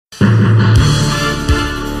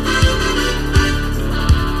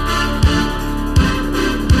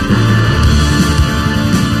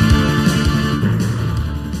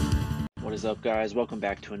up, guys? Welcome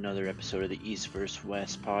back to another episode of the East vs.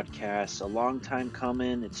 West podcast. A long time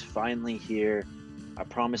coming. It's finally here. I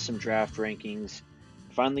promised some draft rankings.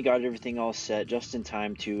 Finally got everything all set just in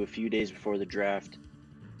time to a few days before the draft.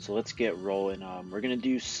 So let's get rolling. We're going to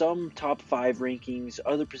do some top five rankings,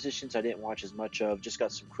 other positions I didn't watch as much of. Just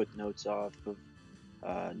got some quick notes off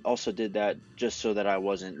of. Also did that just so that I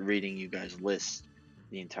wasn't reading you guys' lists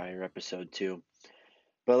the entire episode, too.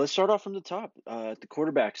 But let's start off from the top. The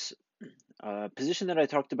quarterbacks. Position that I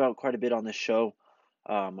talked about quite a bit on this show.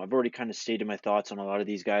 I've already kind of stated my thoughts on a lot of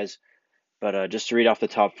these guys, but just to read off the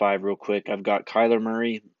top five real quick, I've got Kyler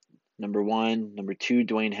Murray, number one. Number two,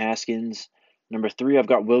 Dwayne Haskins. Number three, I've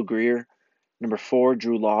got Will Grier. Number four,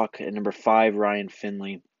 Drew Lock. And number five, Ryan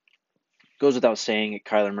Finley. Goes without saying,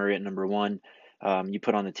 Kyler Murray at number one. You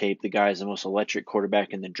put on the tape, the guy is the most electric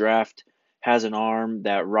quarterback in the draft, has an arm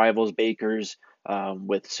that rivals Baker's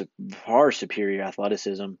with far superior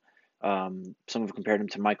athleticism. Some have compared him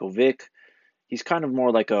to Michael Vick. He's kind of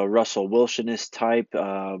more like a Russell Wilsonist type,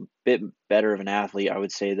 bit better of an athlete, I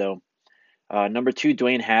would say, though. Number two,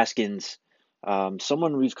 Dwayne Haskins,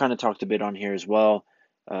 someone we've kind of talked a bit on here as well.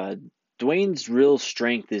 Dwayne's real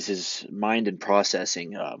strength is his mind and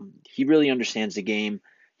processing. He really understands the game.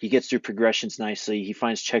 He gets through progressions nicely. He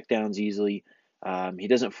finds checkdowns easily. He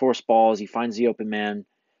doesn't force balls. He finds the open man.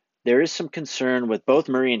 There is some concern with both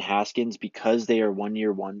Murray and Haskins because they are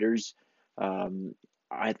one-year wonders.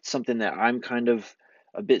 It's something that I'm kind of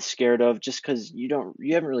a bit scared of, just because you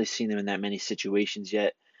haven't really seen them in that many situations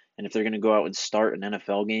yet. And if they're going to go out and start an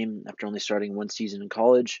NFL game after only starting one season in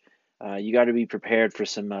college, you got to be prepared for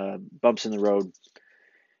some bumps in the road.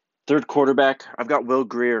 Third quarterback, I've got Will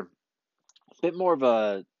Grier, a bit more of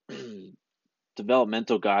a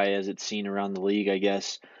developmental guy as it's seen around the league, I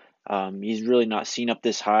guess. He's really not seen up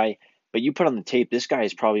this high, but you put on the tape, this guy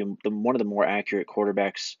is probably one of the more accurate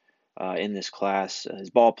quarterbacks in this class.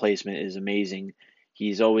 His ball placement is amazing.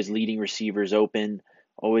 He's always leading receivers open,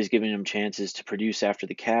 always giving them chances to produce after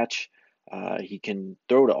the catch. He can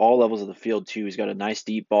throw to all levels of the field, too. He's got a nice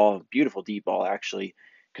deep ball, beautiful deep ball, actually.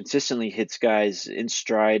 Consistently hits guys in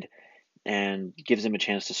stride and gives them a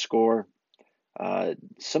chance to score.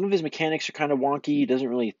 Some of his mechanics are kind of wonky. He doesn't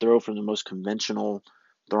really throw from the most conventional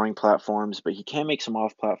throwing platforms, but he can make some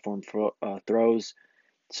off-platform throws.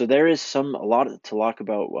 So there is a lot to like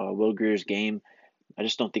about Will Grier's game. I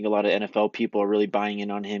just don't think a lot of NFL people are really buying in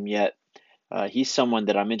on him yet. He's someone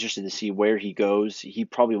that I'm interested to see where he goes. He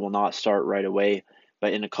probably will not start right away,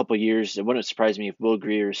 but in a couple years, it wouldn't surprise me if Will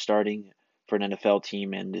Grier is starting for an NFL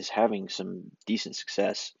team and is having some decent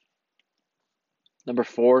success. Number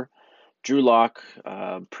four, Drew Lock,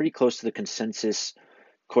 pretty close to the consensus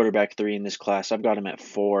quarterback three in this class. I've got him at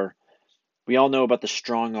four. We all know about the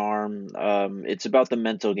strong arm. It's about the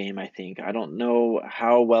mental game, I think. I don't know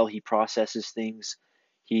how well he processes things.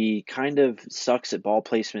 He kind of sucks at ball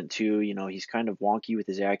placement too. He's kind of wonky with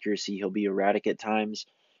his accuracy. He'll be erratic at times.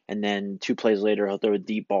 And then 2 plays later, he'll throw a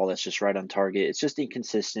deep ball that's just right on target. It's just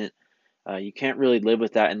inconsistent. You can't really live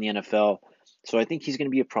with that in the NFL. So I think he's going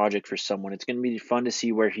to be a project for someone. It's going to be fun to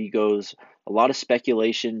see where he goes. A lot of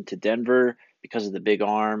speculation to Denver because of the big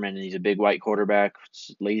arm, and he's a big white quarterback.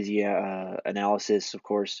 It's lazy analysis, of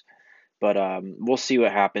course. But we'll see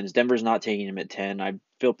what happens. Denver's not taking him at 10. I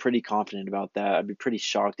feel pretty confident about that. I'd be pretty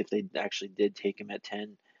shocked if they actually did take him at 10. It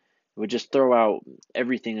would just throw out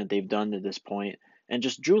everything that they've done to this point. And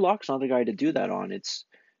just Drew Lock's not the guy to do that on. It's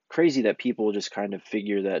crazy that people just kind of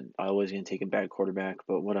figure that I was going to take a bad quarterback,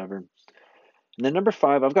 but whatever. And then number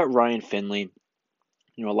five, I've got Ryan Finley.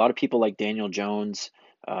 A lot of people like Daniel Jones,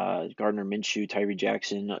 Gardner Minshew, Tyree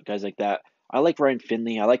Jackson, guys like that. I like Ryan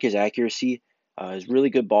Finley. I like his accuracy, his really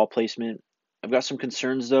good ball placement. I've got some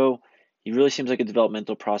concerns, though. He really seems like a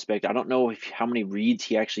developmental prospect. I don't know how many reads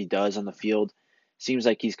he actually does on the field. Seems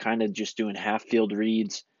like he's kind of just doing half-field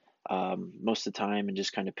reads most of the time and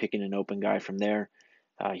just kind of picking an open guy from there.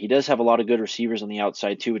 He does have a lot of good receivers on the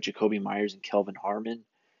outside, too, with Jacoby Myers and Kelvin Harmon.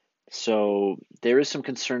 So there is some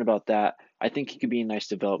concern about that. I think he could be a nice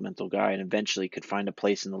developmental guy and eventually could find a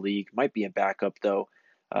place in the league. Might be a backup, though.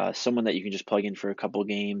 Someone that you can just plug in for a couple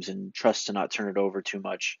games and trust to not turn it over too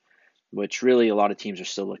much, which really a lot of teams are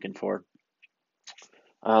still looking for.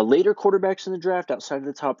 Later quarterbacks in the draft outside of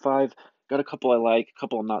the top five, got a couple I like, a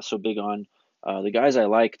couple I'm not so big on. The guys I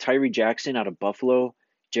like, Tyree Jackson out of Buffalo,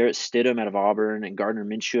 Jarrett Stidham out of Auburn, and Gardner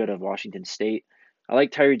Minshew out of Washington State. I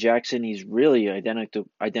like Tyree Jackson. He's really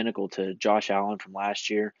identical to Josh Allen from last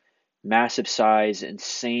year. Massive size,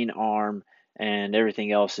 insane arm, and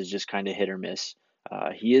everything else is just kind of hit or miss.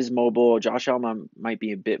 He is mobile. Josh Allen might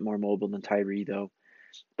be a bit more mobile than Tyree, though.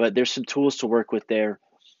 But there's some tools to work with there.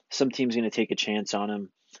 Some team's going to take a chance on him.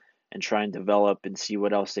 and try and develop and see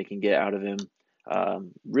what else they can get out of him.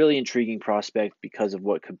 Really intriguing prospect because of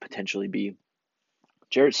what could potentially be.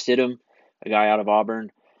 Jarrett Stidham, a guy out of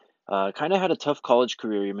Auburn, kind of had a tough college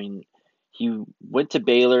career. I mean, he went to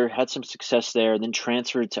Baylor, had some success there, then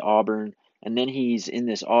transferred to Auburn, and then he's in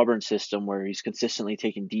this Auburn system where he's consistently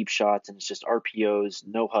taking deep shots and it's just RPOs,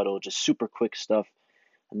 no huddle, just super quick stuff.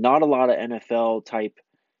 Not a lot of NFL type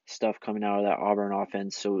stuff coming out of that Auburn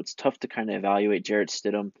offense, so it's tough to kind of evaluate Jarrett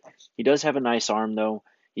Stidham. He does have a nice arm, though.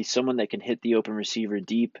 He's someone that can hit the open receiver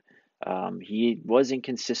deep. He was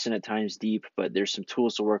inconsistent at times deep, but there's some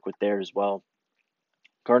tools to work with there as well.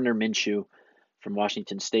 Gardner Minshew from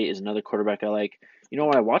Washington State is another quarterback I like. You know,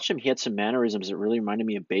 when I watched him, he had some mannerisms that really reminded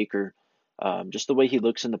me of Baker. Just the way he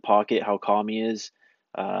looks in the pocket, how calm he is,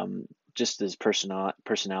 just his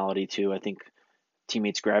personality too. I think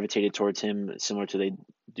teammates gravitated towards him similar to they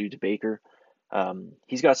do to Baker.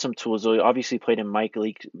 He's got some tools. He obviously played in Mike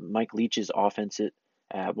Leach's offense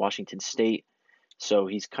at Washington State, so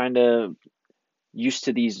he's kind of used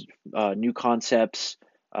to these new concepts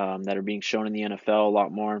that are being shown in the NFL a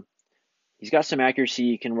lot more. He's got some accuracy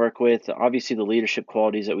he can work with. Obviously, the leadership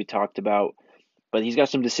qualities that we talked about, but he's got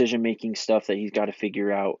some decision-making stuff that he's got to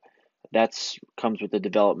figure out. That's comes with the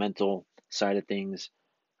developmental side of things.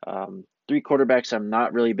 Three quarterbacks I'm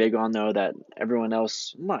not really big on, though, that everyone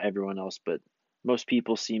else, not everyone else, but most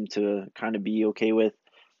people seem to kind of be okay with.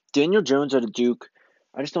 Daniel Jones out of Duke,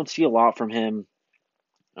 I just don't see a lot from him.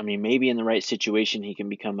 I mean, maybe in the right situation, he can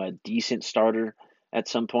become a decent starter at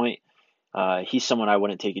some point. He's someone I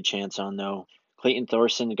wouldn't take a chance on, though. Clayton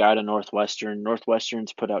Thorson, the guy to Northwestern.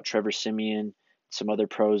 Northwestern's put out Trevor Siemian, some other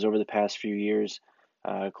pros over the past few years.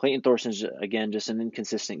 Clayton Thorson's, again, just an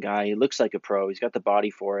inconsistent guy. He looks like a pro. He's got the body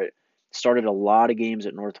for it. Started a lot of games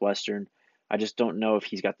at Northwestern. I just don't know if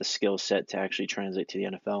he's got the skill set to actually translate to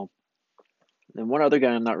the NFL. And one other guy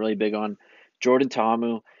I'm not really big on, Jordan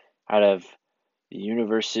Ta'amu, out of the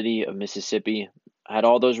University of Mississippi. Had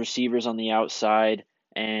all those receivers on the outside,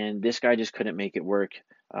 and this guy just couldn't make it work.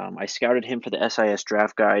 I scouted him for the SIS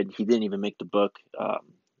draft guide. He didn't even make the book.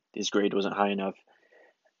 His grade wasn't high enough.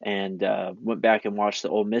 And went back and watched the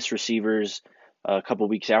Ole Miss receivers a couple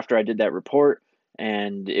weeks after I did that report,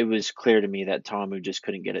 and it was clear to me that Ta'amu just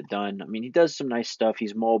couldn't get it done. I mean, he does some nice stuff.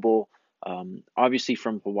 He's mobile, obviously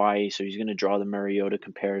from Hawaii, so he's going to draw the Mariota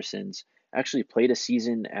comparisons. Actually played a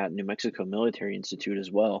season at New Mexico Military Institute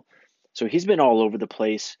as well. So he's been all over the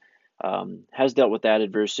place, has dealt with that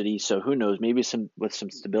adversity. So who knows, maybe with some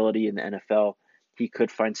stability in the NFL, he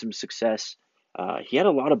could find some success. He had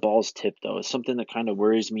a lot of balls tipped, though. It's something that kind of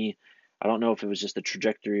worries me. I don't know if it was just the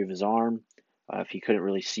trajectory of his arm, if he couldn't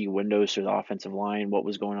really see windows through the offensive line, what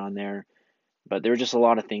was going on there. But there were just a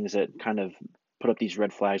lot of things that kind of put up these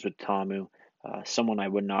red flags with Ta'amu, someone I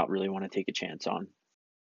would not really want to take a chance on.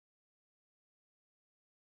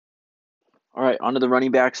 All right, on to the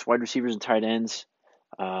running backs, wide receivers, and tight ends.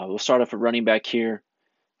 We'll start off at running back here.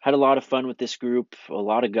 Had a lot of fun with this group. A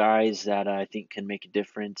lot of guys that I think can make a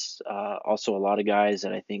difference. Also, a lot of guys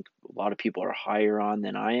that I think a lot of people are higher on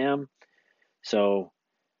than I am. So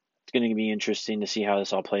it's going to be interesting to see how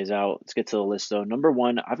this all plays out. Let's get to the list, though. Number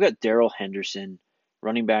one, I've got Darrell Henderson,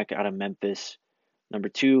 running back out of Memphis. Number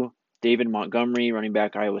two, David Montgomery, running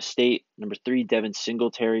back Iowa State. Number three, Devin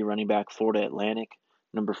Singletary, running back Florida Atlantic.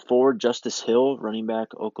 Number four, Justice Hill, running back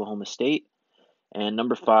Oklahoma State. And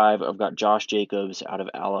number five, I've got Josh Jacobs out of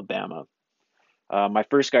Alabama. My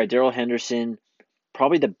first guy, Darrell Henderson,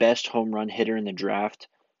 probably the best home run hitter in the draft.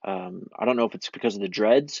 I don't know if it's because of the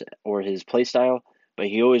dreads or his play style, but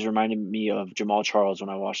he always reminded me of Jamal Charles when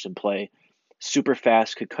I watched him play. Super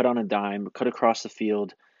fast, could cut on a dime, cut across the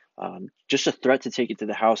field. Just a threat to take it to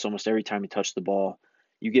the house almost every time he touched the ball.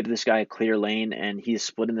 You give this guy a clear lane, and he is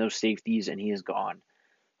splitting those safeties, and he is gone.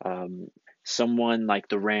 Someone like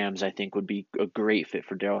the Rams, I think, would be a great fit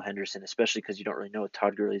for Darrell Henderson, especially because you don't really know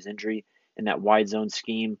Todd Gurley's injury in that wide zone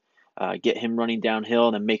scheme. Get him running downhill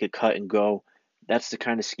and then make a cut and go. That's the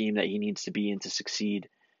kind of scheme that he needs to be in to succeed.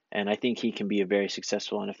 And I think he can be a very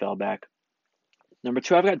successful NFL back. Number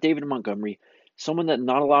two, I've got David Montgomery, someone that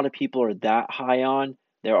not a lot of people are that high on.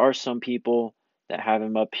 There are some people that have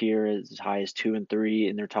him up here as high as 2 and 3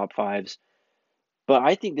 in their top fives. But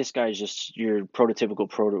I think this guy is just your prototypical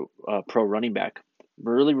pro running back.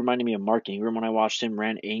 Really reminded me of Mark Ingram when I watched him.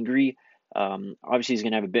 Ran angry. Obviously, he's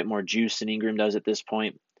going to have a bit more juice than Ingram does at this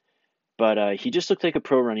point. But he just looked like a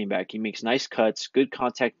pro running back. He makes nice cuts, good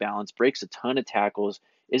contact balance, breaks a ton of tackles.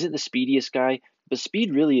 Isn't the speediest guy, but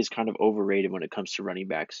speed really is kind of overrated when it comes to running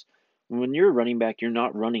backs. When you're a running back, you're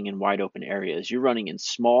not running in wide open areas. You're running in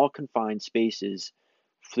small, confined spaces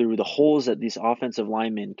through the holes that these offensive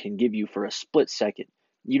linemen can give you for a split second.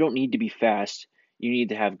 You don't need to be fast. You need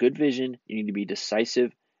to have good vision, you need to be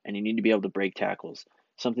decisive, and you need to be able to break tackles.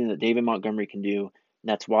 Something that David Montgomery can do, and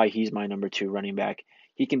that's why he's my number 2 running back.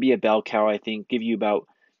 He can be a bell cow, I think, give you about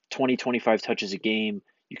 20, 25 touches a game.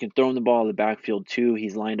 You can throw him the ball in the backfield too.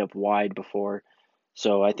 He's lined up wide before.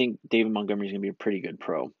 So I think David Montgomery is going to be a pretty good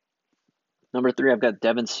pro. Number 3, I've got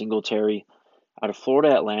Devin Singletary out of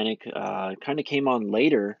Florida Atlantic. Kind of came on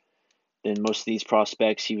later than most of these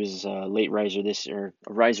prospects. He was a late riser this year.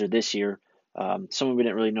 Someone we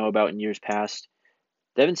didn't really know about in years past.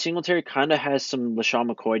 Devin Singletary kind of has some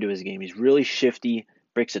LaShawn McCoy to his game. He's really shifty,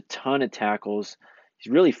 breaks a ton of tackles.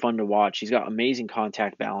 He's really fun to watch. He's got amazing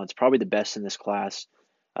contact balance, probably the best in this class.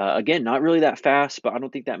 Again, not really that fast, but I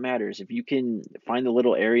don't think that matters. If you can find the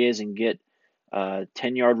little areas and get a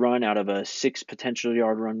 10-yard run out of a 6 potential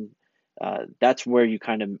yard run, that's where you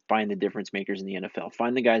kind of find the difference makers in the NFL.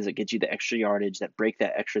 Find the guys that get you the extra yardage, that break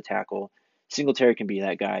that extra tackle. Singletary can be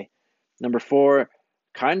that guy. Number 4,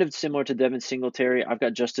 kind of similar to Devin Singletary, I've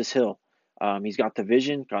got Justice Hill. He's got the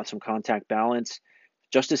vision, got some contact balance.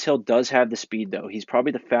 Justice Hill does have the speed, though. He's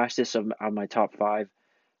probably the fastest of my top 5.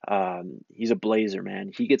 He's a blazer,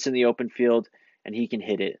 man. He gets in the open field and he can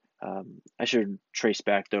hit it. I should trace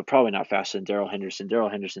back, though. Probably not faster than Darrell Henderson. Darrell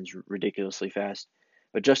Henderson's ridiculously fast.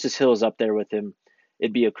 But Justice Hill is up there with him.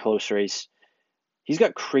 It'd be a close race. He's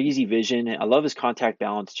got crazy vision. I love his contact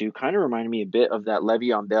balance, too. Kind of reminded me a bit of that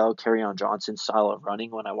Le'Veon Bell, Kerryon Johnson style of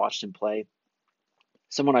running when I watched him play.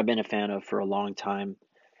 Someone I've been a fan of for a long time.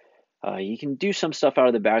 He can do some stuff out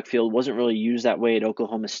of the backfield. Wasn't really used that way at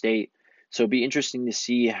Oklahoma State. So it'd be interesting to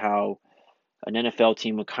see how an NFL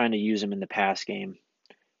team would kind of use him in the pass game.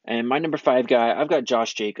 And my number 5 guy, I've got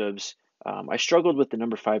Josh Jacobs. I struggled with the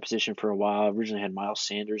number 5 position for a while. I originally had Miles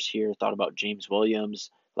Sanders here, thought about James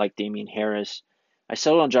Williams, like Damian Harris. I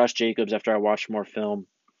settled on Josh Jacobs after I watched more film.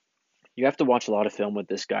 You have to watch a lot of film with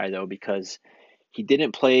this guy, though, because he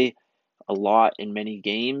didn't play a lot in many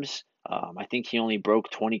games. I think he only broke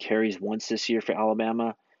 20 carries once this year for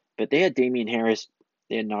Alabama. But they had Damian Harris,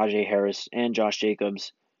 they had Najee Harris, and Josh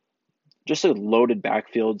Jacobs. Just a loaded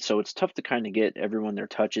backfield, so it's tough to kind of get everyone their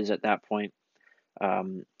touches at that point.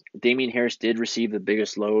 Um, Damian Harris did receive the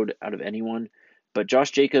biggest load out of anyone, but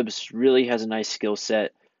Josh Jacobs really has a nice skill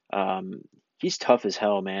set. He's tough as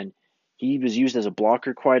hell, man. He was used as a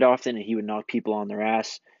blocker quite often, and he would knock people on their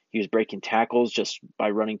ass. He was breaking tackles just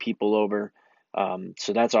by running people over.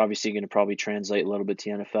 So that's obviously going to probably translate a little bit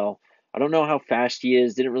to the NFL. I don't know how fast he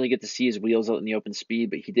is. Didn't really get to see his wheels out in the open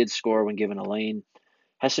speed, but he did score when given a lane.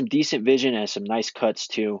 Has some decent vision, has some nice cuts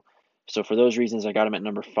too. So for those reasons, I got him at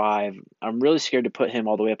number 5. I'm really scared to put him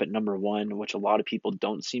all the way up at number 1, which a lot of people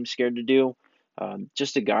don't seem scared to do.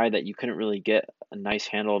 Just a guy that you couldn't really get a nice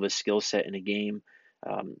handle of his skill set in a game.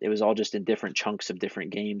 It was all just in different chunks of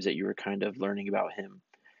different games that you were kind of learning about him,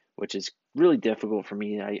 which is really difficult for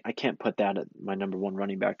me. I can't put that at my number 1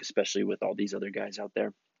 running back, especially with all these other guys out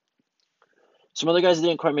there. Some other guys that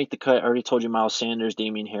didn't quite make the cut. I already told you Miles Sanders,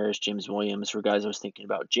 Damian Harris, James Williams were guys I was thinking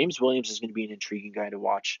about. James Williams is going to be an intriguing guy to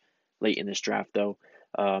watch late in this draft, though.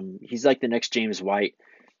 He's like the next James White.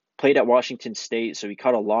 Played at Washington State, so he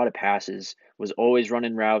caught a lot of passes, was always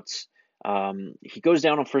running routes. He goes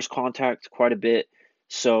down on first contact quite a bit,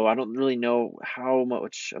 so I don't really know how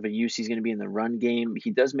much of a use he's going to be in the run game.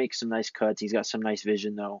 He does make some nice cuts. He's got some nice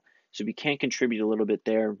vision, though, so he can contribute a little bit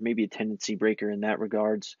there, maybe a tendency breaker in that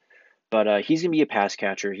regards. But he's going to be a pass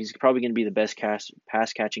catcher. He's probably going to be the best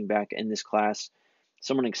pass catching back in this class.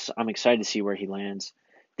 I'm excited to see where he lands.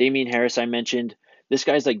 Damian Harris, I mentioned. This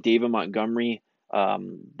guy's like David Montgomery,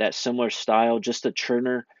 that similar style, just a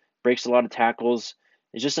churner, breaks a lot of tackles.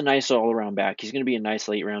 Is just a nice all-around back. He's going to be a nice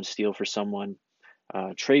late-round steal for someone.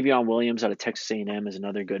 Travion Williams out of Texas A&M is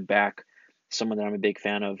another good back, someone that I'm a big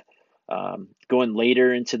fan of. Going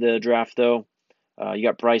later into the draft, though, you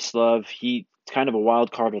got Bryce Love. He's kind of a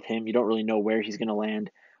wild card with him. You don't really know where he's going to land.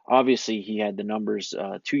 Obviously, he had the numbers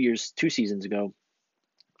 2 seasons ago.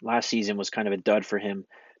 Last season was kind of a dud for him,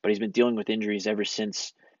 but he's been dealing with injuries ever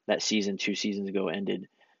since that season 2 seasons ago ended.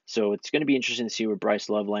 So it's going to be interesting to see where Bryce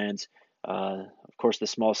Love lands. Of course, the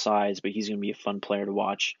small size, but he's going to be a fun player to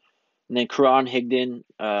watch. And then Karan Higdon,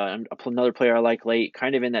 another player I like late,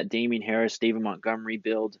 kind of in that Damian Harris, David Montgomery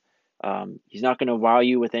build. He's not going to wow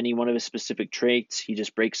you with any one of his specific traits. He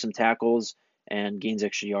just breaks some tackles and gains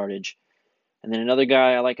extra yardage. And then another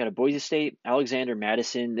guy I like out of Boise State, Alexander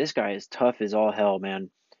Madison. This guy is tough as all hell, man.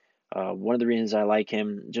 One of the reasons I like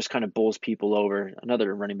him, just kind of bowls people over.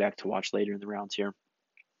 Another running back to watch later in the rounds here.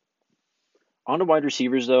 On to wide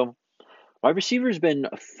receivers, though. Wide receiver has been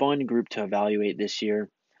a fun group to evaluate this year.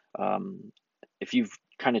 If you've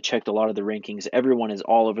kind of checked a lot of the rankings, everyone is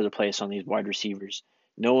all over the place on these wide receivers.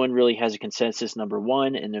 No one really has a consensus number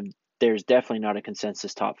one, and there's definitely not a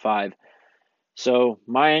consensus top five. So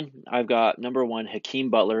mine, I've got number one,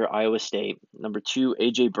 Hakeem Butler, Iowa State. Number two,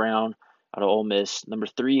 A.J. Brown out of Ole Miss. Number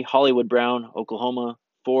three, Hollywood Brown, Oklahoma.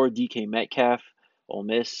 Four, DK Metcalf, Ole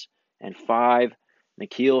Miss. And five,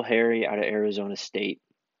 N'Keal Harry out of Arizona State.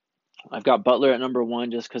 I've got Butler at number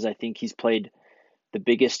one just because I think he's played the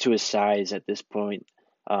biggest to his size at this point.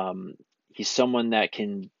 Um, he's someone that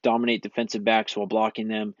can dominate defensive backs while blocking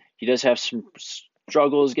them. He does have some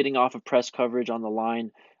struggles getting off of press coverage on the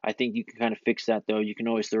line. I think you can kind of fix that, though. You can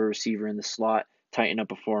always throw a receiver in the slot, tighten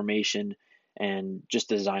up a formation, and just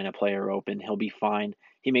design a player open. He'll be fine.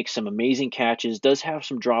 He makes some amazing catches, does have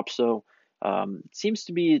some drops, though. Seems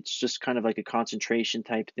to be it's just kind of like a concentration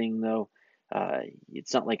type thing, though.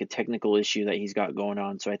 It's not like a technical issue that he's got going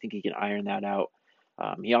on, so I think he can iron that out.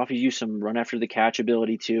 He offers you some run after the catch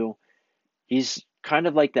ability too. He's kind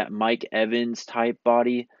of like that Mike Evans type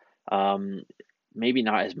body. Um, Maybe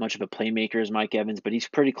not as much of a playmaker as Mike Evans, but he's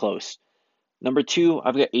pretty close. Number two,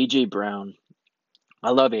 I've got AJ Brown. I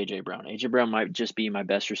love AJ Brown. AJ Brown might just be my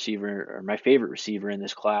best receiver or my favorite receiver in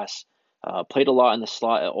this class. Played a lot in the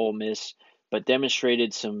slot at Ole Miss, but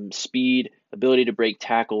demonstrated some speed, ability to break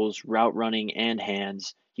tackles, route running, and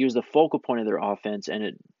hands. He was the focal point of their offense, and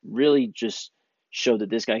it really just showed that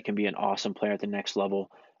this guy can be an awesome player at the next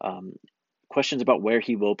level. Um, Questions about where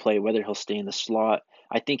he will play, whether he'll stay in the slot.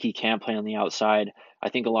 I think he can play on the outside. I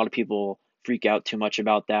think a lot of people freak out too much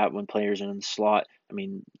about that when players are in the slot. I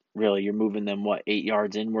mean, really, you're moving them, 8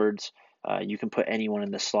 yards inwards? You can put anyone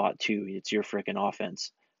in the slot too. It's your freaking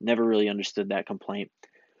offense. Never really understood that complaint.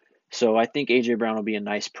 So I think AJ Brown will be a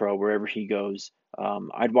nice pro wherever he goes.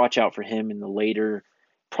 I'd watch out for him in the later,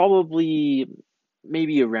 probably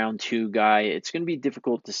maybe a round two guy. It's going to be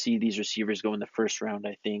difficult to see these receivers go in the first round,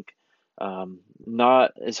 I think.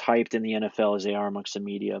 Not as hyped in the NFL as they are amongst the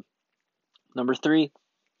media. Number three,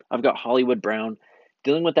 I've got Hollywood Brown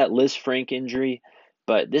dealing with that Lisfranc injury,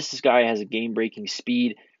 but this guy has a game-breaking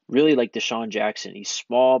speed, really like Deshaun Jackson. He's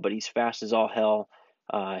small, but he's fast as all hell.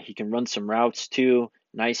 He can run some routes too,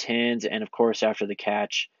 nice hands, and of course after the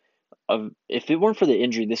catch. If it weren't for the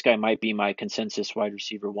injury, this guy might be my consensus wide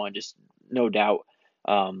receiver one, just no doubt.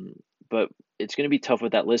 Um, but it's going to be tough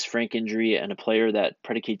with that Lisfranc injury and a player that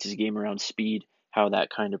predicates his game around speed, how that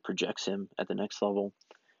kind of projects him at the next level.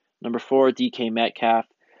 Number four, DK Metcalf.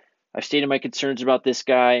 I've stated my concerns about this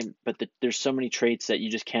guy, but there's so many traits that you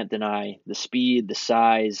just can't deny. The speed, the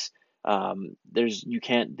size, you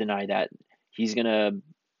can't deny that. He's gonna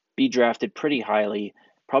be drafted pretty highly.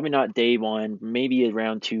 Probably not day one, maybe a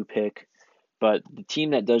round two pick, but the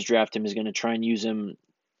team that does draft him is going to try and use him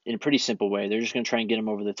in a pretty simple way. They're just going to try and get him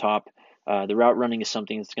over the top. The route running is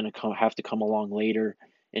something that's going to have to come along later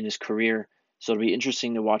in his career, so it'll be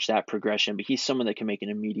interesting to watch that progression. But he's someone that can make an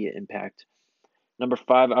immediate impact. Number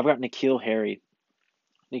five, I've got N'Keal Harry.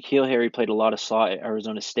 N'Keal Harry played a lot of slot at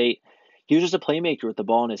Arizona State. He was just a playmaker with the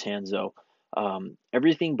ball in his hands, though.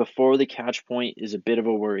 Everything before the catch point is a bit of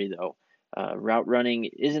a worry, though. Route running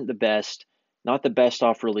isn't the best, not the best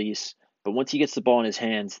off release, but once he gets the ball in his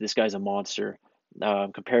hands, this guy's a monster.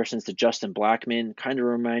 Comparisons to Justin Blackmon kind of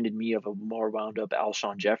reminded me of a more wound up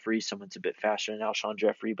Alshon Jeffrey. Someone's a bit faster than Alshon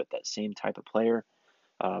Jeffrey, but that same type of player.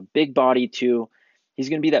 Big body, too. He's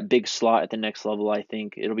going to be that big slot at the next level, I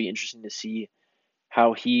think. It'll be interesting to see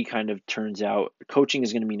how he kind of turns out. Coaching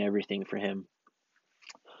is going to mean everything for him.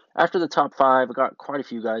 After the top five, I got quite a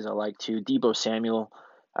few guys I like too. Deebo Samuel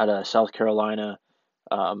out of South Carolina.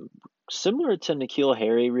 Um, Similar to N'Keal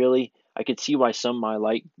Harry, really. I could see why some might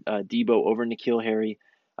like Deebo over N'Keal Harry.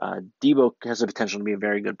 Deebo has the potential to be a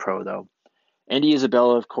very good pro, though. Andy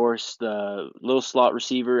Isabella, of course, the little slot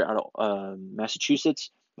receiver out of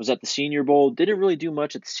Massachusetts, was at the Senior Bowl. Didn't really do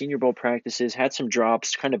much at the Senior Bowl practices. Had some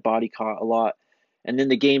drops, kind of body caught a lot. And then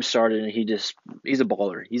the game started, and he's a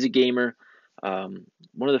baller. He's a gamer. One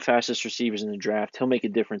of the fastest receivers in the draft. He'll make a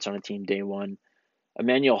difference on a team day one.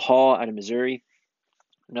 Emmanuel Hall out of Missouri,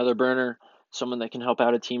 another burner, someone that can help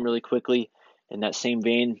out a team really quickly. In that same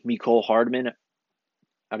vein, Mecole Hardman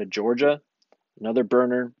out of Georgia, another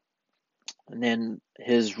burner. And then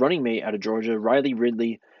his running mate out of Georgia, Riley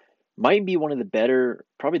Ridley, might be one of the better,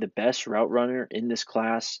 probably the best route runner in this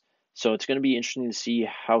class. So it's going to be interesting to see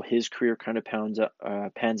how his career kind of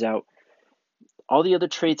pans out. All the other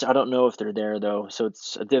traits, I don't know if they're there, though, so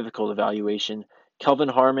it's a difficult evaluation. Kelvin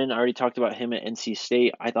Harmon, I already talked about him at NC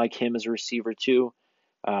State. I like him as a receiver, too.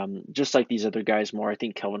 Just like these other guys more, I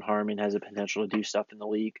think Kelvin Harmon has the potential to do stuff in the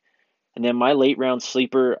league. And then my late round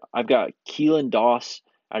sleeper, I've got Keelan Doss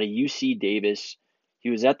out of UC Davis. He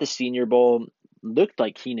was at the Senior Bowl, looked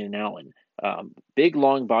like Keenan Allen. Big,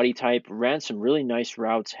 long body type, ran some really nice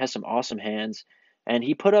routes, has some awesome hands, and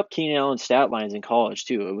he put up Keenan Allen stat lines in college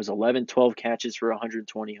too. It was 11, 12 catches for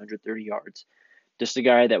 120, 130 yards. Just a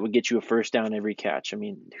guy that would get you a first down every catch. I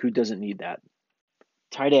mean, who doesn't need that?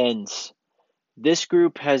 Tight ends. This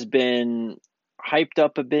group has been hyped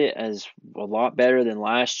up a bit as a lot better than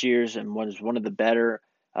last year's and was one of the better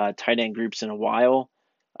tight end groups in a while.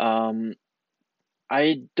 Um,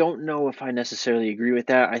 I don't know if I necessarily agree with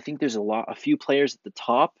that. I think there's a few players at the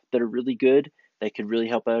top that are really good that could really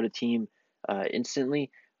help out a team instantly.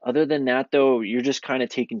 Other than that, though, you're just kind of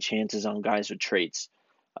taking chances on guys with traits.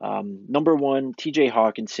 Number one, TJ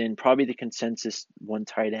Hawkinson, probably the consensus one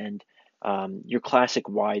tight end. Your classic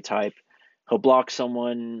Y type. He'll block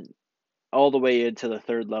someone all the way into the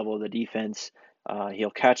third level of the defense. He'll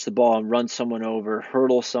catch the ball and run someone over,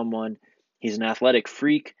 hurdle someone. He's an athletic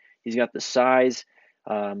freak. He's got the size.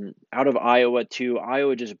 Out of Iowa, too.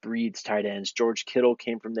 Iowa just breeds tight ends. George Kittle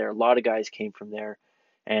came from there. A lot of guys came from there.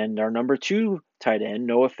 And our number two tight end,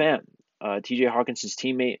 Noah Fant, TJ Hawkinson's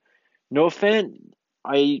teammate. Noah Fant,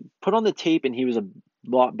 I put on the tape and he was a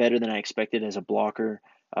lot better than I expected as a blocker.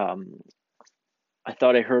 I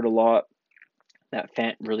thought I heard a lot that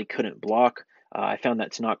Fant really couldn't block. I found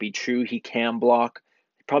that to not be true. He can block.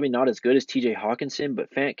 Probably not as good as TJ Hawkinson,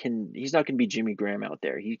 but Fant can, he's not going to be Jimmy Graham out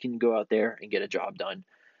there. He can go out there and get a job done.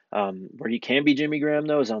 Where he can be Jimmy Graham,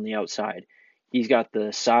 though, is on the outside. He's got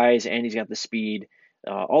the size and he's got the speed.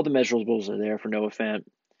 All the measurables are there for Noah Fant.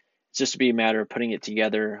 It's just to be a matter of putting it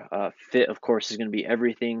together. Fit, of course, is going to be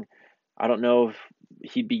everything. I don't know if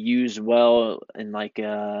he'd be used well in like I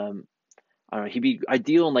don't know. He'd be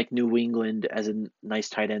ideal in like New England as a nice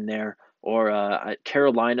tight end there, or at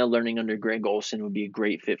Carolina, learning under Greg Olson would be a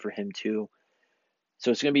great fit for him too. So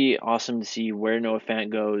it's going to be awesome to see where Noah Fant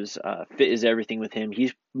goes. Fit is everything with him.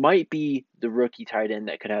 He might be the rookie tight end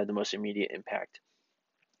that could have the most immediate impact.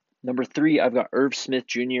 Number three, I've got Irv Smith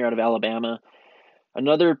Jr. out of Alabama.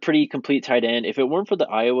 Another pretty complete tight end. If it weren't for the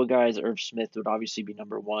Iowa guys, Irv Smith would obviously be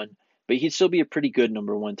number one, but he'd still be a pretty good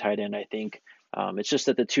number one tight end, I think. It's just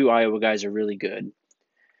that the two Iowa guys are really good.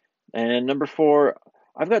 And number four,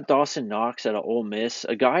 I've got Dawson Knox out of Ole Miss,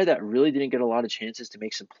 a guy that really didn't get a lot of chances to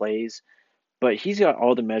make some plays, but he's got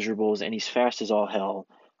all the measurables and he's fast as all hell.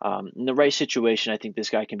 In the right situation, I think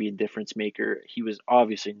this guy can be a difference maker. He was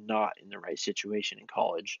obviously not in the right situation in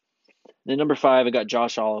college. Then number five, I got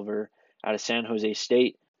Josh Oliver out of San Jose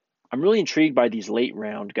State. I'm really intrigued by these late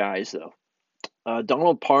round guys, though.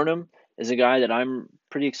 Donald Parham is a guy that I'm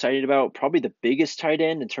pretty excited about. Probably the biggest tight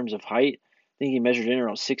end in terms of height. I think he measured in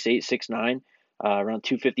around 6'8", 6'9", around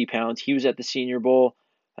 250 pounds. He was at the Senior Bowl.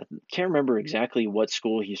 I can't remember exactly what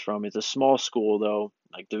school he's from. It's a small school, though,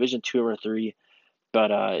 like Division two or three.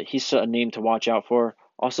 But he's a name to watch out for.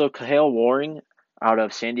 Also, Kahale Warring out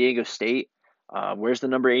of San Diego State. Where's the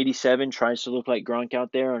number 87? Tries to look like Gronk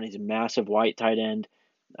out there, and he's a massive white tight end.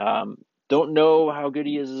 Um, don't know how good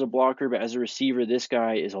he is as a blocker, but as a receiver, this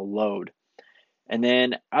guy is a load. And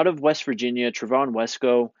then out of West Virginia, Trevon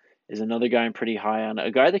Wesco is another guy I'm pretty high on. A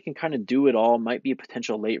guy that can kind of do it all, might be a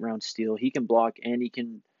potential late round steal. He can block and he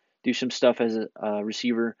can do some stuff as a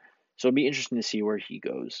receiver. So it'll be interesting to see where he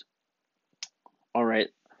goes. All right,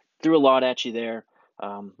 threw a lot at you there.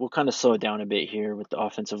 We'll kind of slow it down a bit here with the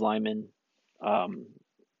offensive linemen. Um,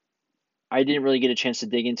 I didn't really get a chance to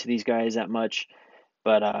dig into these guys that much,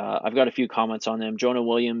 but I've got a few comments on them. Jonah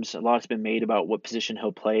Williams, a lot's been made about what position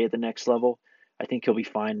he'll play at the next level. I think he'll be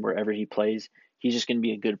fine wherever he plays. He's just going to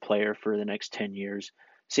be a good player for the next 10 years.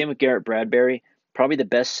 Same with Garrett Bradbury, probably the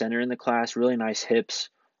best center in the class, really nice hips.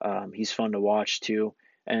 He's fun to watch too.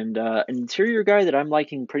 And an interior guy that I'm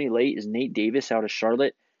liking pretty late is Nate Davis out of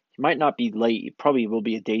Charlotte. He might not be late, he probably will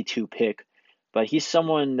be a day two pick, but he's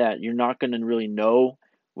someone that you're not going to really know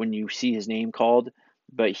when you see his name called.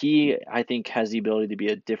 But he, I think, has the ability to be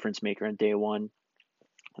a difference maker on day one.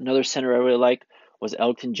 Another center I really like was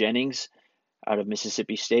Elgton Jennings out of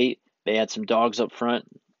Mississippi State. They had some dogs up front.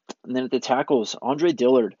 And then at the tackles, Andre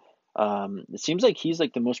Dillard. It seems like he's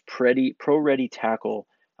like the most pro-ready tackle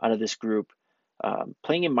out of this group.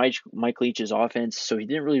 Playing in Mike Leach's offense, so he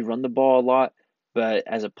didn't really run the ball a lot. But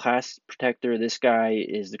as a pass protector, this guy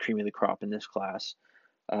is the cream of the crop in this class.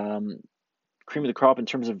 Cream of the crop in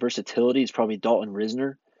terms of versatility is probably Dalton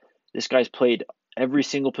Risner. This guy's played every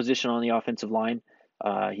single position on the offensive line.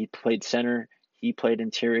 He played center, he played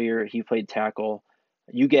interior, he played tackle.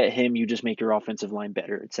 You get him, you just make your offensive line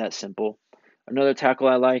better. It's that simple. Another tackle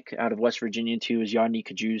I like out of West Virginia too is Yodny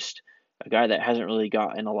Kajust, a guy that hasn't really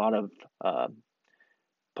gotten a lot of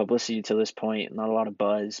publicity to this point, not a lot of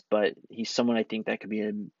buzz, but he's someone I think that could be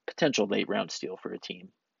a potential late round steal for a team.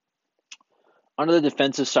 On the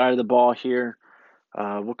defensive side of the ball here,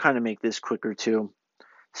 we'll kind of make this quicker too.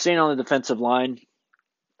 Staying on the defensive line,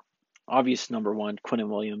 obvious number 1, Quinnen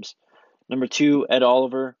Williams. Number 2, Ed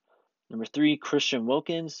Oliver. Number 3, Christian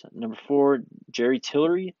Wilkins. Number 4, Jerry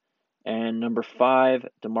Tillery. And number 5,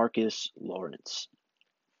 DeMarcus Lawrence.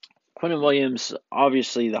 Quinnen Williams,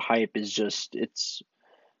 obviously the hype is it's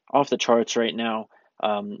off the charts right now.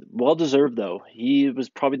 Well deserved though. He was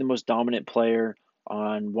probably the most dominant player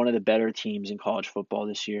on one of the better teams in college football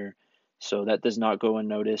this year. So that does not go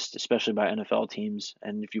unnoticed, especially by NFL teams.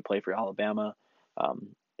 And if you play for Alabama, um,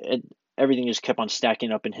 everything just kept on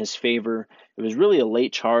stacking up in his favor. It was really a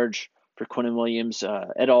late charge for Quinnen Williams.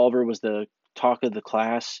 Ed Oliver was the talk of the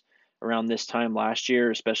class around this time last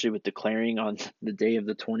year, especially with declaring on the day of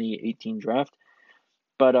the 2018 draft.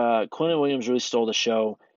 But Quinnen Williams really stole the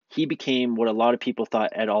show. He became what a lot of people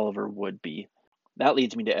thought Ed Oliver would be. That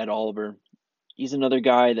leads me to Ed Oliver. He's another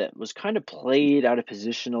guy that was kind of played out of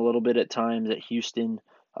position a little bit at times at Houston.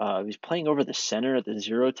 He was playing over the center at the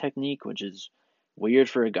zero technique, which is weird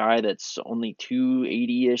for a guy that's only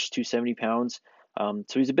 280-ish, 270 pounds. So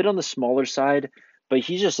he's a bit on the smaller side, but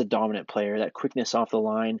he's just a dominant player. That quickness off the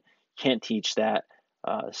line, can't teach that.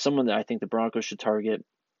 Someone that I think the Broncos should target.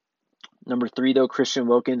 Number 3, though, Christian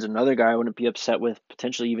Wilkins, another guy I wouldn't be upset with,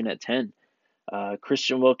 potentially even at 10.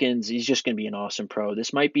 Christian Wilkins, he's just going to be an awesome pro.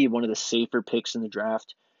 This might be one of the safer picks in the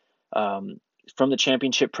draft. From the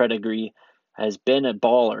championship pedigree, has been a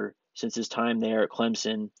baller since his time there at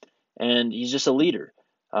Clemson, and he's just a leader.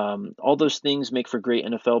 All those things make for great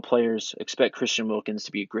NFL players. Expect Christian Wilkins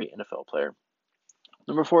to be a great NFL player.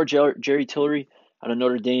 Number 4, Jerry Tillery out of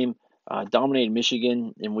Notre Dame, dominated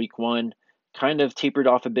Michigan in week 1. Kind of tapered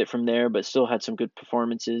off a bit from there, but still had some good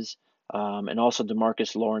performances. And also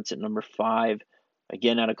DeMarcus Lawrence at number 5,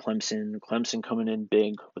 again out of Clemson. Clemson coming in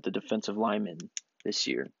big with the defensive lineman this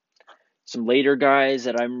year. Some later guys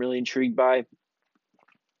that I'm really intrigued by.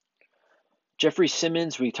 Jeffrey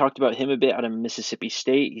Simmons, we talked about him a bit out of Mississippi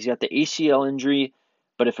State. He's got the ACL injury,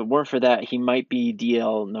 but if it weren't for that, he might be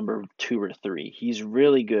DL number 2 or 3. He's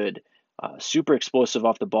really good, super explosive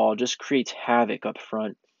off the ball, just creates havoc up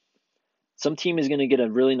front. Some team is going to get a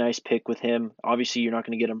really nice pick with him. Obviously, you're not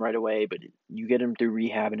going to get him right away, but you get him through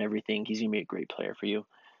rehab and everything. He's going to be a great player for you.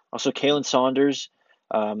 Also, Kalen Saunders,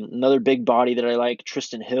 another big body that I like.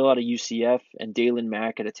 Tristan Hill out of UCF and Dalen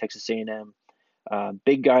Mack out of Texas A&M.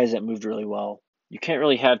 Big guys that moved really well. You can't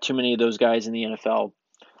really have too many of those guys in the NFL.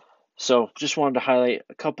 So just wanted to highlight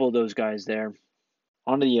a couple of those guys there.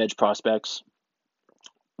 On to the edge prospects.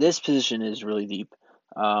 This position is really deep.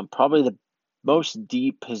 Probably the most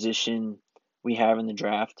deep position we have in the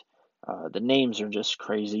draft. The names are just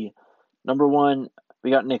crazy. Number 1,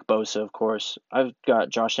 we got Nick Bosa, of course. I've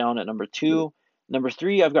got Josh Allen at number 2. Number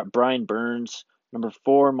 3, I've got Brian Burns. Number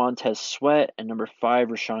 4, Montez Sweat. And number 5,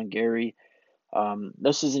 Rashawn Gary.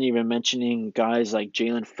 This isn't even mentioning guys like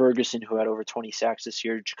Jalen Ferguson, who had over 20 sacks this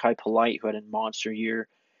year, Jachai Polite, who had a monster year,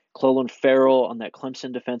 Clelin Ferrell on that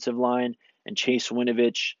Clemson defensive line, and Chase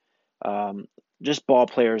Winovich. Just ball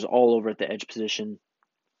players all over at the edge position.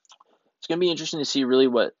 It's going to be interesting to see really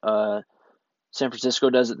what San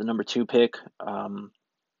Francisco does at the number 2 pick.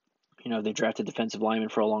 They drafted defensive linemen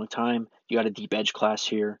for a long time. You got a deep edge class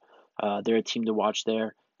here. They're a team to watch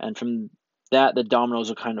there. And from that, the dominoes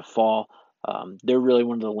will kind of fall. They're really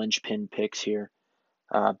one of the linchpin picks here.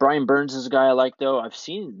 Brian Burns is a guy I like, though. I've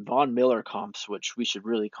seen Von Miller comps, which we should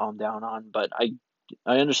really calm down on, but I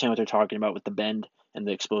understand what they're talking about with the bend and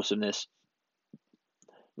the explosiveness.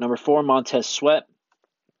 Number 4, Montez Sweat,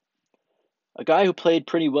 a guy who played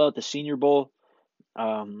pretty well at the Senior Bowl.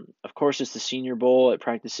 Of course, it's the Senior Bowl. At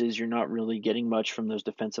practices, you're not really getting much from those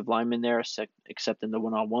defensive linemen there, except in the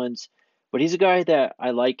one-on-ones. But he's a guy that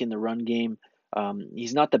I like in the run game.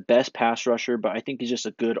 He's not the best pass rusher, but I think he's just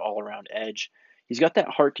a good all-around edge. He's got that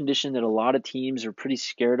heart condition that a lot of teams are pretty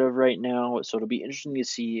scared of right now, so it'll be interesting to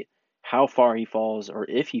see how far he falls, or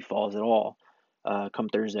if he falls at all, come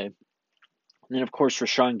Thursday. And then, of course,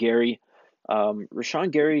 Rashawn Gary.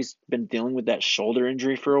 Rashawn Gary's been dealing with that shoulder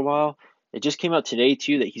injury for a while. It just came out today,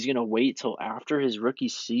 too, that he's going to wait till after his rookie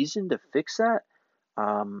season to fix that,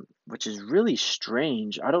 which is really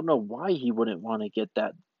strange. I don't know why he wouldn't want to get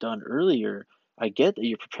that done earlier. I get that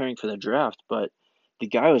you're preparing for the draft, but the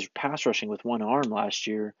guy was pass rushing with one arm last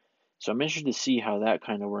year, so I'm interested to see how that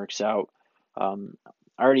kind of works out. I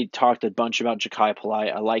already talked a bunch about Jachai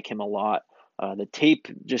Polite. I like him a lot. The tape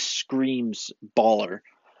just screams baller.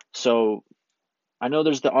 So I know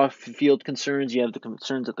there's the off-field concerns. You have the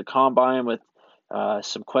concerns at the combine with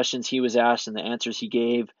some questions he was asked and the answers he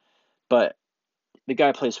gave. But the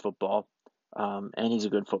guy plays football, and he's a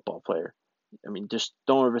good football player. I mean, just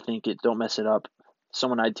don't overthink it. Don't mess it up.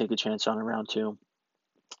 Someone I'd take a chance on in round 2.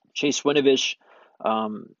 Chase Winovich,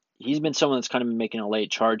 he's been someone that's kind of been making a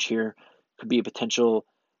late charge here. Could be a potential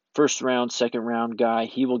first round, second round guy.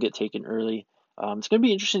 He will get taken early. It's going to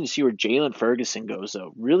be interesting to see where Jalen Ferguson goes,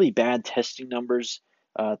 though. Really bad testing numbers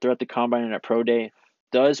throughout the combine and at Pro Day.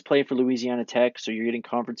 Does play for Louisiana Tech, so you're getting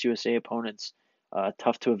Conference USA opponents.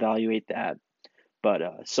 Tough to evaluate that.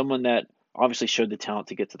 But someone that obviously showed the talent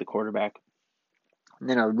to get to the quarterback. And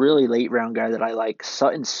then a really late round guy that I like,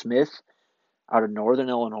 Sutton Smith out of Northern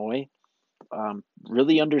Illinois.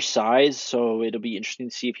 Really undersized, so it'll be interesting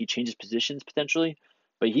to see if he changes positions potentially.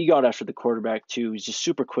 But he got after the quarterback too. He's just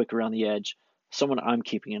super quick around the edge. Someone I'm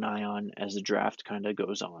keeping an eye on as the draft kind of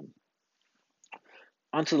goes on.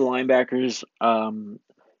 Onto the linebackers.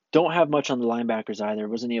 Don't have much on the linebackers either.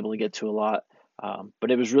 Wasn't able to get to a lot.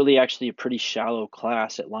 But it was really actually a pretty shallow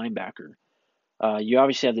class at linebacker. You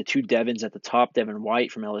obviously have the two Devins at the top, Devin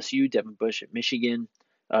White from LSU, Devin Bush at Michigan.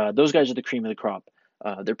 Those guys are the cream of the crop.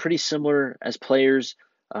 They're pretty similar as players.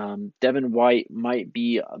 Devin White might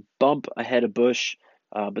be a bump ahead of Bush,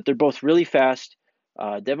 but they're both really fast.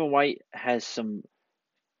 Devin White has some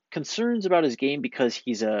concerns about his game because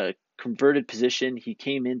he's a converted position. He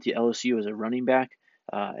came into LSU as a running back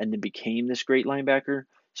and then became this great linebacker.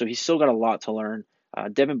 So he's still got a lot to learn.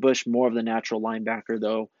 Devin Bush, more of the natural linebacker,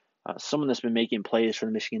 though. Someone that's been making plays for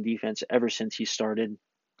the Michigan defense ever since he started.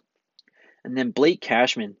 And then Blake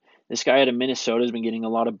Cashman, this guy out of Minnesota has been getting a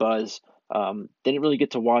lot of buzz. Didn't really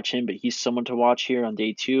get to watch him, but he's someone to watch here on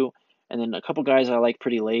day 2. And then a couple guys I like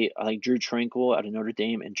pretty late. I like Drew Tranquill out of Notre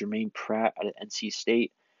Dame and Jermaine Pratt out of NC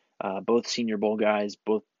State. Both Senior Bowl guys,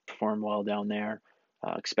 both perform well down there.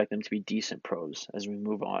 Expect them to be decent pros as we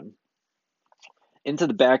move on. Into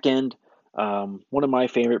the back end, one of my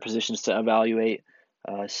favorite positions to evaluate,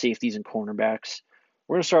 safeties and cornerbacks.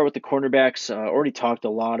 We're going to start with the cornerbacks. Already talked a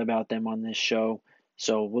lot about them on this show,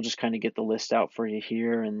 so we'll just kind of get the list out for you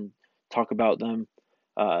here and talk about them.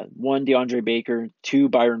 1, DeAndre Baker. 2,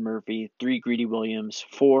 Byron Murphy. 3, Greedy Williams.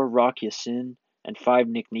 4, Rock Ya-Sin. And 5,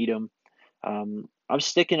 Nick Needham. I'm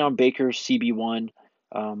sticking on Baker CB1,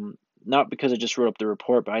 not because I just wrote up the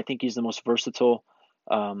report, but I think he's the most versatile.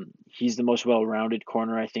 He's the most well-rounded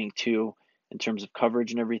corner, I think, too, in terms of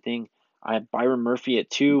coverage and everything. I have Byron Murphy at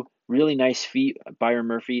 2. Really nice feet, Byron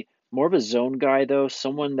Murphy. More of a zone guy, though.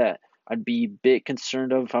 Someone that I'd be a bit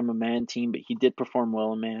concerned of if I'm a man team, but he did perform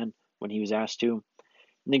well in man when he was asked to.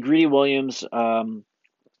 And then Greedy Williams.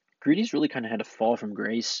 Greedy's really kind of had a fall from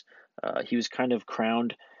grace. He was kind of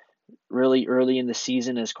crowned really early in the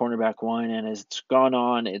season as cornerback 1, and as it's gone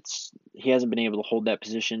on, he hasn't been able to hold that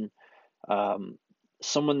position.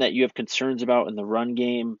 Someone that you have concerns about in the run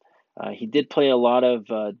game. He did play a lot of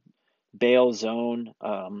bail zone,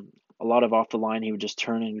 a lot of off the line. He would just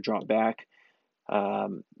turn and drop back.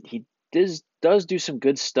 He does do some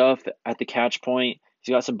good stuff at the catch point.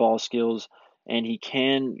 He's got some ball skills, and he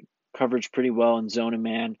can coverage pretty well in zone and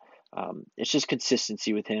man. It's just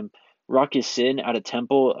consistency with him. Rock Ya-Sin out of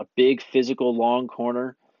Temple, a big physical long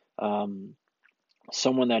corner.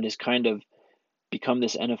 Someone that has kind of become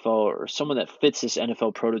this NFL, or someone that fits this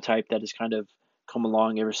NFL prototype that has kind of come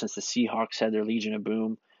along ever since the Seahawks had their Legion of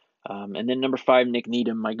Boom. And then number 5, Nick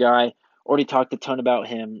Needham, my guy. Already talked a ton about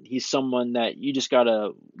him. He's someone that you just got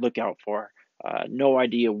to look out for. No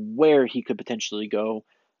idea where he could potentially go.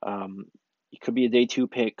 He could be a day 2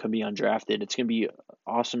 pick, could be undrafted. It's going to be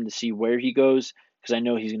awesome to see where he goes because I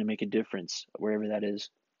know he's going to make a difference wherever that is.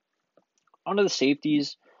 Onto the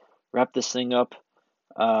safeties, wrap this thing up.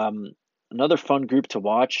 Another fun group to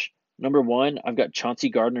watch. Number 1, I've got Chauncey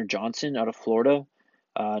Gardner-Johnson out of Florida.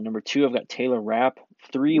 Number 2, I've got Taylor Rapp.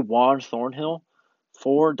 3, Juan Thornhill.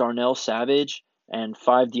 4, Darnell Savage. And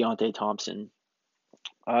 5, Deontay Thompson.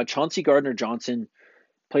 Chauncey Gardner-Johnson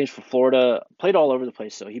plays for Florida, played all over the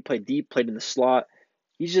place, though. He played deep, played in the slot.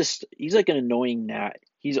 He's like an annoying gnat.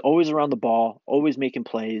 He's always around the ball, always making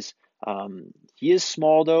plays. He is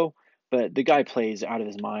small, though, but the guy plays out of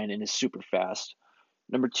his mind and is super fast.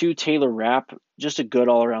 Number 2, Taylor Rapp, just a good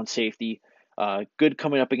all-around safety. Good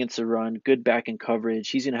coming up against the run, good back in coverage.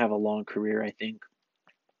 He's going to have a long career, I think.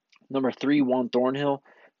 Number 3, Juan Thornhill,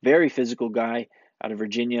 very physical guy out of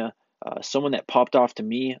Virginia. Someone that popped off to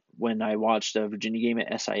me when I watched a Virginia game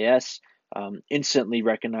at SIS. Instantly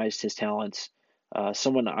recognized his talents.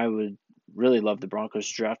 Someone I would really love the Broncos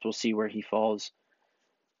draft. We'll see where he falls.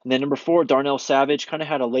 And then number 4, Darnell Savage, kind of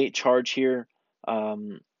had a late charge here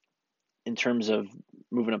in terms of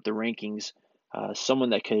moving up the rankings.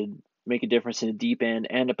 Someone that could make a difference in the deep end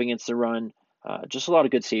and up against the run. Just a lot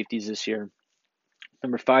of good safeties this year.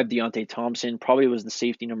 Number 5, Deontay Thompson, probably was the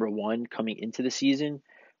safety number 1 coming into the season.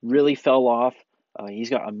 really fell off. He's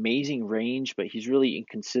got amazing range, but he's really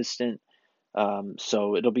inconsistent.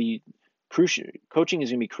 So it'll be crucial. Coaching is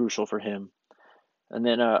going to be crucial for him. And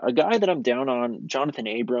then a guy that I'm down on, Jonathan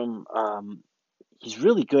Abram. He's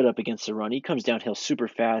really good up against the run. He comes downhill super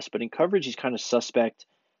fast, but in coverage he's kind of suspect.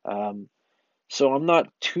 Um, so I'm not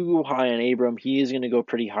too high on Abram. He is going to go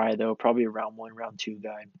pretty high though, probably a round one, round two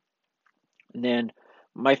guy. And then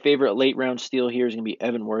my favorite late round steal here is going to be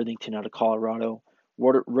Evan Worthington out of Colorado.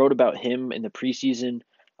 Wrote about him in the preseason.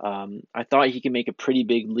 I thought he could make a pretty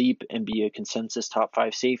big leap and be a consensus top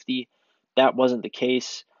five safety. That wasn't the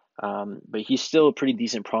case, but he's still a pretty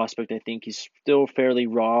decent prospect. I think he's still fairly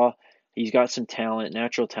raw. He's got some talent,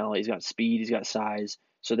 natural talent. He's got speed. He's got size.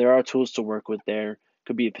 So there are tools to work with there.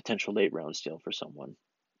 Could be a potential late round steal for someone.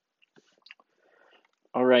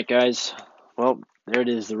 All right, guys. Well, there it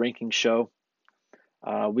is, the ranking show.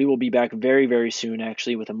 We will be back very, very soon,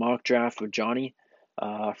 actually, with a mock draft with Johnny,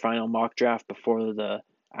 final mock draft before the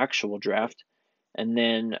actual draft, and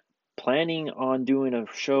then planning on doing a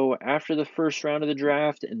show after the first round of the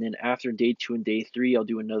draft, and then after day 2 and day 3, I'll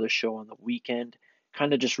do another show on the weekend,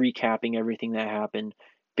 kind of just recapping everything that happened,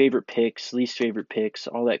 favorite picks, least favorite picks,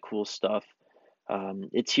 all that cool stuff.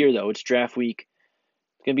 It's here though; it's draft week.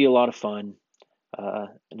 It's gonna be a lot of fun.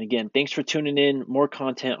 And again, thanks for tuning in. More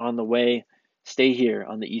content on the way. Stay here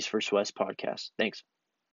on the East vs. West podcast. Thanks.